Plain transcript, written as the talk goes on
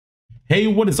Hey,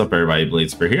 what is up everybody,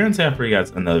 Blades4 here, and today for you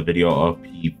guys another video of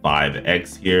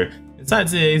P5X here. Inside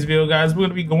today's video, guys, we're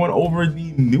going to be going over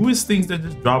the newest things that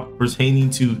just dropped pertaining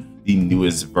to the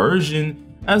newest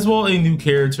version, as well as a new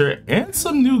character and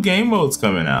some new game modes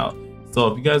coming out. So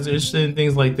if you guys are interested in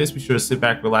things like this, be sure to sit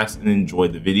back, relax, and enjoy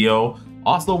the video.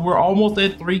 Also, we're almost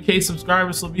at 3K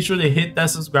subscribers, so be sure to hit that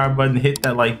subscribe button, hit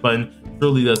that like button. It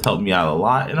really does help me out a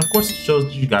lot, and of course it shows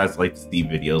that you guys like to see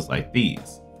videos like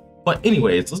these. But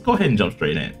anyways, let's go ahead and jump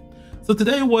straight in. So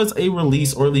today was a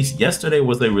release, or at least yesterday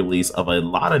was a release of a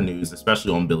lot of news,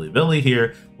 especially on Bilibili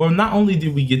here, where not only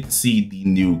did we get to see the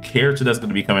new character that's going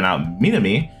to be coming out,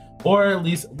 Minami, or at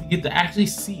least we get to actually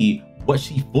see what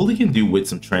she fully can do with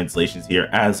some translations here,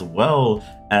 as well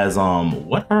as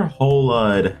what her whole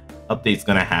update's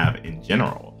going to have in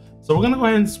general. So we're going to go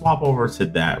ahead and swap over to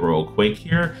that real quick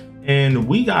here, and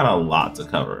we got a lot to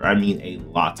cover. I mean, a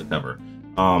lot to cover.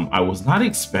 I was not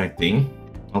expecting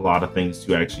a lot of things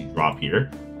to actually drop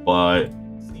here, but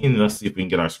let's see if we can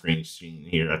get our screen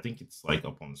here. I think it's like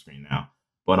up on the screen now.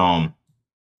 But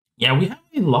yeah, we have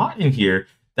a lot in here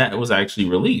that was actually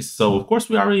released. So of course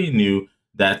we already knew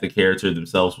that the character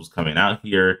themselves was coming out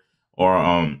here, or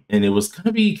and it was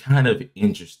gonna be kind of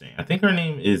interesting. I think her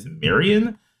name is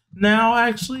Marian now.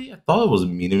 Actually, I thought it was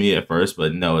Minami at first,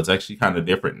 but no, it's actually kind of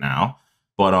different now.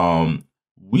 But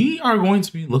we are going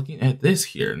to be looking at this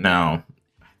here. Now,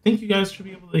 I think you guys should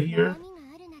be able to hear.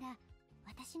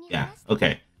 Yeah,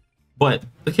 okay. But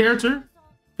the character,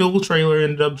 full trailer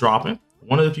ended up dropping.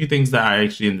 One of the few things that I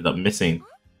actually ended up missing,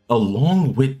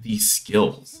 along with these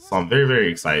skills. So I'm very,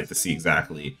 very excited to see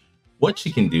exactly what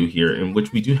she can do here, in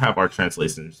which we do have our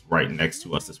translations right next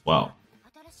to us as well.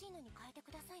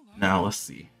 Now, let's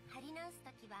see.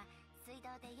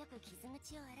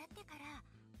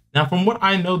 Now, from what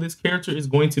I know, this character is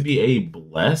going to be a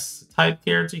bless type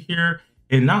character here.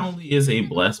 And not only is a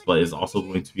bless, but is also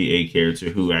going to be a character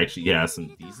who actually has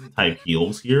some decent type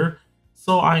heals here.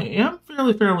 So I am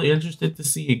fairly interested to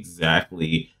see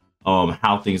exactly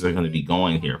how things are going to be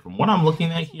going here. From what I'm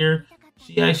looking at here,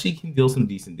 she actually can deal some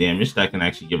decent damage that can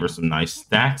actually give her some nice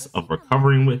stacks of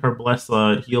recovering with her bless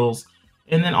heals.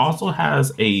 And then also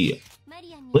has a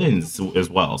cleanse as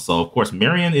well. So of course,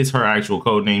 Marian is her actual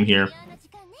code name here.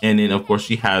 And then, of course,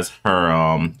 she has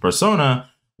her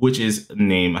persona, which is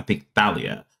named, I think,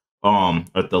 Thalia, or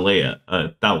Thalia,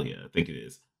 I think it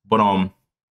is. But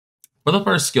for the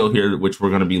first skill here, which we're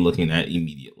going to be looking at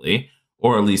immediately,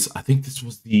 or at least I think this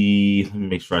was the, let me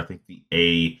make sure, I think the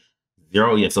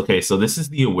A0. Yes, okay, so this is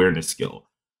the awareness skill.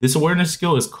 This awareness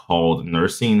skill is called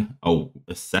Nursing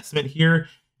Assessment here,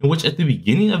 in which at the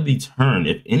beginning of the turn,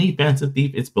 if any Phantom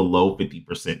Thief is below 50%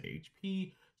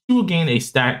 HP, you will gain a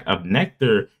stack of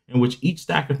nectar, in which each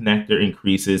stack of nectar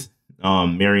increases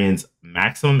Marian's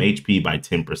maximum HP by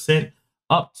 10%,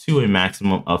 up to a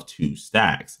maximum of 2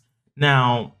 stacks.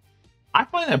 Now, I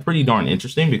find that pretty darn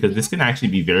interesting because this can actually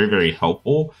be very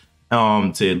helpful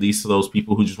to at least those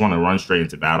people who just want to run straight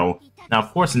into battle. Now,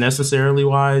 of course, necessarily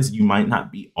wise, you might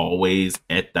not be always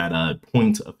at that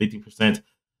point of 50%.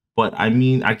 But I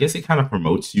mean, I guess it kind of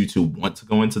promotes you to want to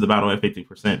go into the battle at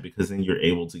 50% because then you're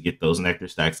able to get those nectar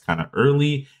stacks kind of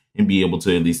early and be able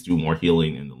to at least do more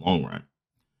healing in the long run.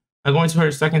 Now, going to her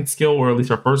second skill, or at least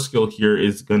her first skill here,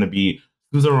 is going to be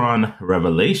Suzerain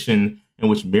Revelation, in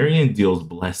which Marian deals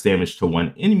bless damage to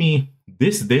one enemy.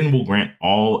 This then will grant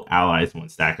all allies 1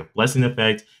 stack of blessing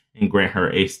effect and grant her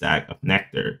a stack of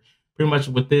nectar. Pretty much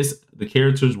with this, the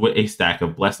characters with a stack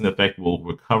of blessing effect will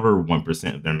recover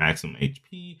 1% of their maximum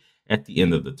HP at the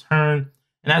end of the turn.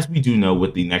 And as we do know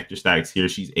with the nectar stacks here,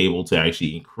 she's able to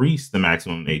actually increase the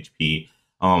maximum HP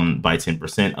by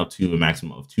 10% up to a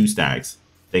maximum of 2 stacks,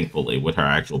 thankfully, with her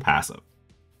actual passive.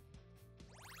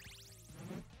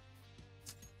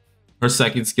 Her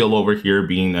second skill over here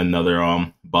being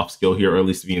another buff skill here, or at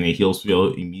least being a heal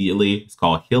skill immediately. It's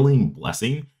called Healing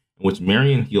Blessing, in which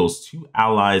Marian heals 2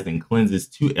 allies and cleanses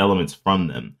 2 elements from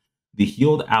them. The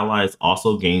healed allies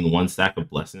also gain 1 stack of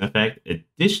blessing effect.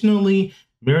 Additionally,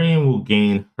 Marian will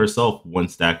gain herself 1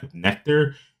 stack of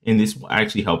nectar, and this will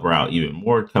actually help her out even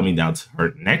more, coming down to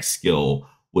her next skill,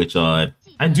 which I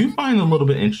do find a little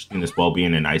bit interesting as well,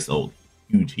 being a nice old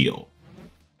huge heal.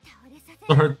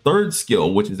 So her third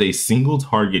skill, which is a single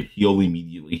target heal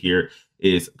immediately here,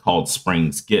 is called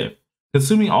Spring's Gift.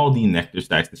 Consuming all the nectar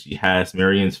stacks that she has,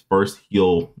 Marian's first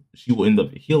heal, she will end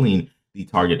up healing the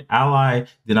target ally,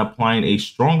 then applying a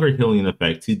stronger healing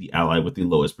effect to the ally with the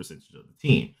lowest percentage of the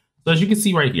team. So as you can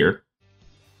see right here,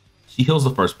 she heals the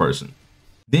first person.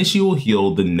 Then she will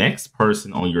heal the next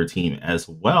person on your team as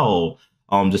well,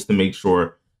 just to make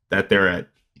sure that they're at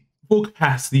full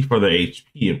capacity for their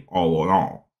HP all in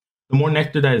all. The more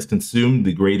nectar that is consumed,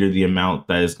 the greater the amount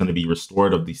that is going to be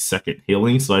restored of the second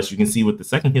healing. So as you can see with the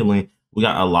second healing, we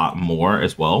got a lot more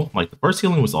as well. Like the first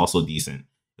healing was also decent.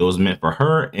 It was meant for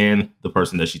her and the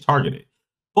person that she targeted.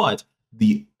 But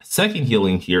the second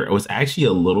healing here, it was actually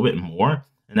a little bit more.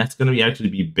 And that's going to be actually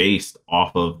be based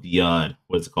off of the,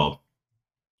 what's it called?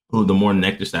 Oh, the more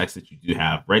nectar stacks that you do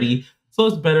have ready. So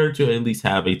it's better to at least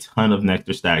have a ton of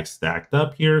nectar stacks stacked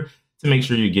up here to make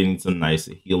sure you're getting some nice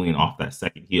healing off that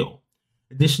second heal.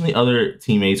 Additionally, other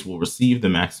teammates will receive the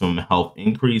maximum health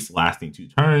increase lasting 2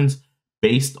 turns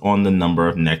based on the number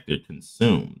of nectar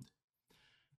consumed.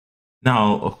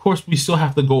 Now, of course, we still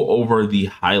have to go over the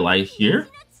highlight here,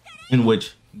 in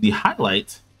which the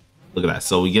highlight, look at that.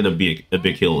 So we get a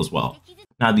big heal as well.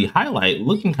 Now the highlight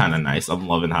looking kind of nice. I'm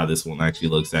loving how this one actually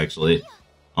looks actually.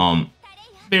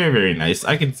 Very, very nice.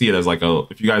 I can see it as like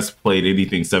if you guys played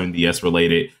anything 7DS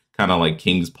related, kind of like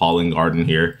King's Pollen Garden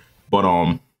here.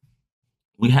 But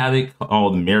we have it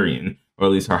called Marian, or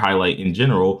at least her highlight in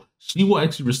general. She will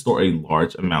actually restore a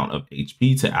large amount of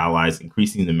HP to allies,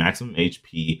 increasing the maximum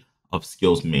HP of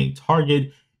skill's main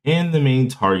target, and the main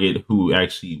target who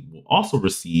actually will also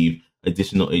receive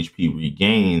additional HP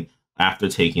regain after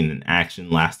taking an action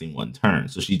lasting 1 turn.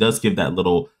 So she does give that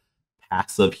little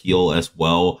passive heal as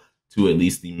well to at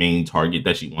least the main target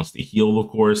that she wants to heal, of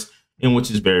course, and which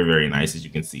is very, very nice, as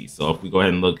you can see. So if we go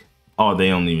ahead and look, oh, they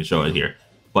don't even show it here,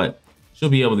 but she'll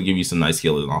be able to give you some nice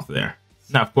healing off of there.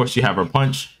 Now, of course, you have her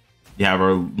punch, you have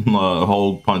her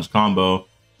whole punch combo,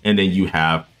 and then you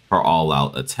have her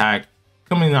all-out attack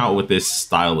coming out with this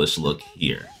stylish look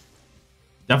here.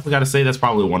 Definitely got to say that's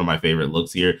probably one of my favorite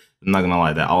looks here. I'm not gonna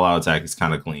lie, that all-out attack is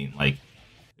kind of clean. Like,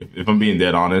 if I'm being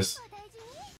dead honest,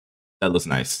 that looks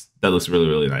nice. That looks really,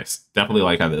 really nice. Definitely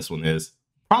like how this one is.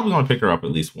 Probably gonna pick her up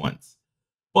at least once.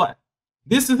 But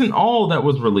this isn't all that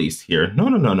was released here.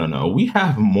 No. We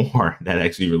have more that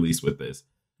actually released with this.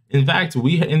 In fact,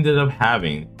 we ended up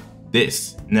having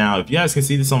this. Now, if you guys can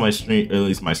see this on my stream, or at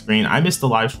least my screen, I missed the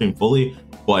live stream fully,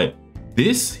 but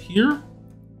this here,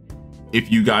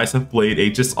 if you guys have played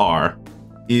HSR,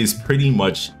 is pretty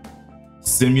much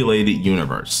simulated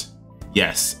universe.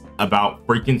 Yes, about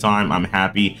freaking time. I'm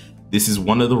happy. This is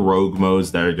one of the rogue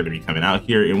modes that are going to be coming out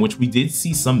here, in which we did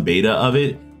see some beta of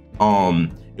it.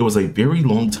 It was a very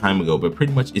long time ago, but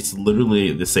pretty much it's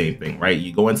literally the same thing, right?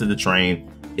 You go into the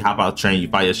train, you hop out the train, you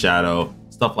fight a shadow,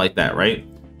 stuff like that, right?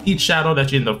 Each shadow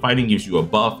that you end up fighting gives you a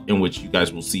buff, in which you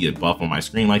guys will see a buff on my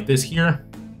screen like this here.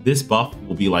 This buff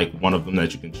will be like one of them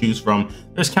that you can choose from.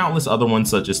 There's countless other ones,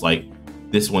 such as like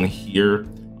this one here,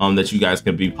 that you guys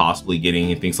can be possibly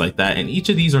getting and things like that. And each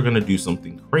of these are going to do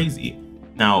something crazy.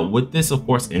 Now, with this, of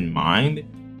course, in mind,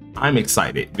 I'm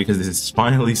excited because this is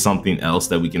finally something else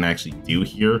that we can actually do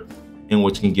here, and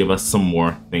which can give us some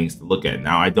more things to look at.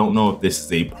 Now, I don't know if this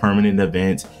is a permanent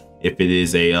event, if it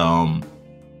is a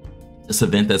this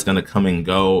event that's going to come and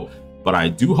go, but I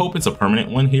do hope it's a permanent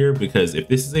one here, because if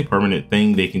this is a permanent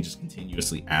thing, they can just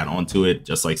continuously add on to it,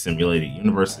 just like Simulated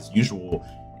Universe as usual.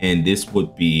 And this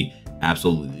would be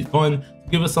absolutely fun to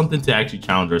give us something to actually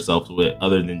challenge ourselves with,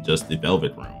 other than just the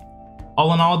Velvet Room.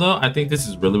 All in all, though, I think this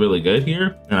is really, really good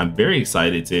here, and I'm very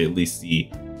excited to at least see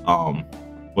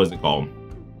what's it called,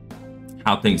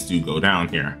 how things do go down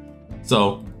here.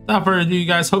 So without further ado, you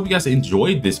guys, hope you guys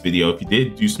enjoyed this video. If you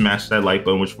did, do smash that like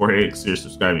button, which for consider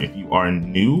subscribing. If you are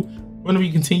new, we're going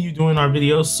to continue doing our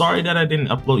videos. Sorry that I didn't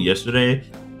upload yesterday.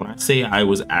 When I say I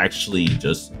was actually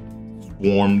just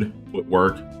swarmed with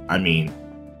work, I mean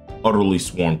utterly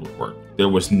swarmed with work. There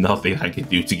was nothing I could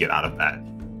do to get out of that.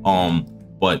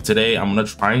 But today I'm gonna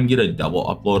try and get a double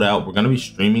upload out. We're gonna be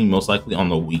streaming most likely on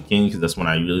the weekend, because that's when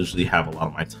I usually have a lot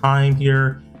of my time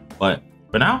here. But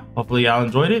for now, hopefully y'all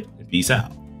enjoyed it, and peace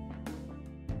out.